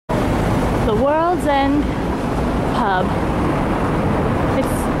The World's End pub.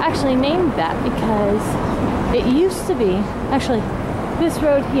 It's actually named that because it used to be, actually this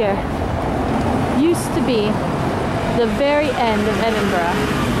road here used to be the very end of Edinburgh.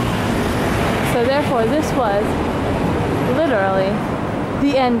 So therefore this was literally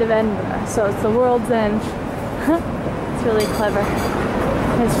the end of Edinburgh. So it's the World's End. It's really clever.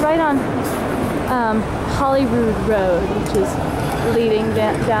 And it's right on Holyrood Road, which is leading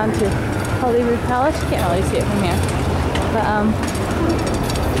down to Holyrood Palace. You can't really see it from here. But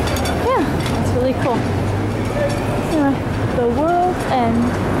yeah, it's really cool. Anyway, the World's End.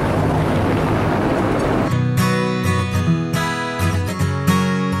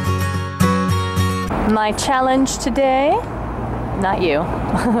 My challenge today, not you,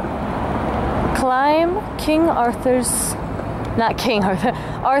 climb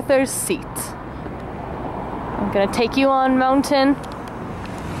Arthur's Seat. I'm gonna take you on mountain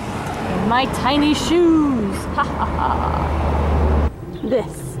in my tiny shoes. Ha ha ha.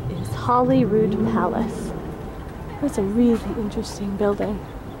 This is Holyrood Palace. It's a really interesting building.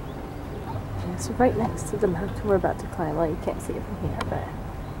 And it's right next to the mountain we're about to climb. Well, you can't see it from here, but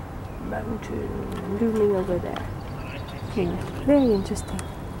mountain looming over there. Very interesting.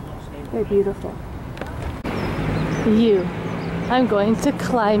 Very beautiful. You. I'm going to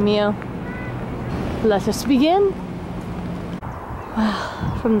climb you. Let us begin.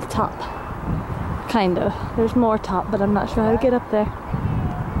 Wow, from the top. Kind of. There's more top, but I'm not sure how to get up there.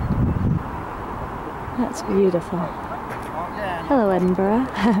 That's beautiful. Hello, Edinburgh.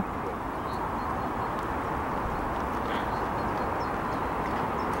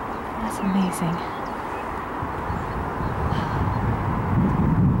 That's amazing.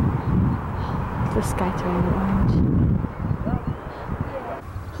 The sky turning orange.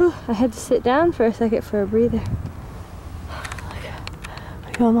 Whew, I had to sit down for a second for a breather.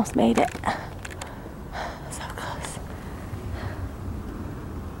 We almost made it. So close.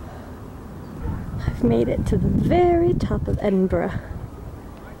 I've made it to the very top of Edinburgh.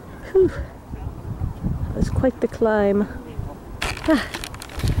 Whew. That was quite the climb.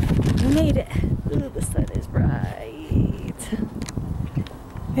 We made it. Ooh, the sun is bright.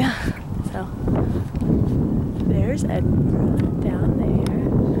 Yeah, so there's Edinburgh down there.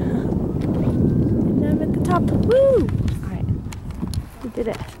 And I'm at the top. Woo! Alright, we did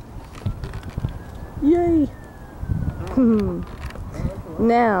it. Yay!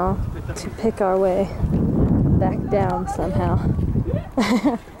 Now, to pick our way back down somehow.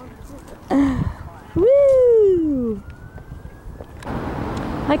 Woo!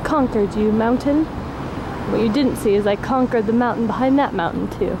 I conquered you, mountain. What you didn't see is I conquered the mountain behind that mountain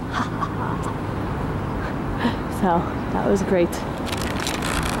too. So, that was great.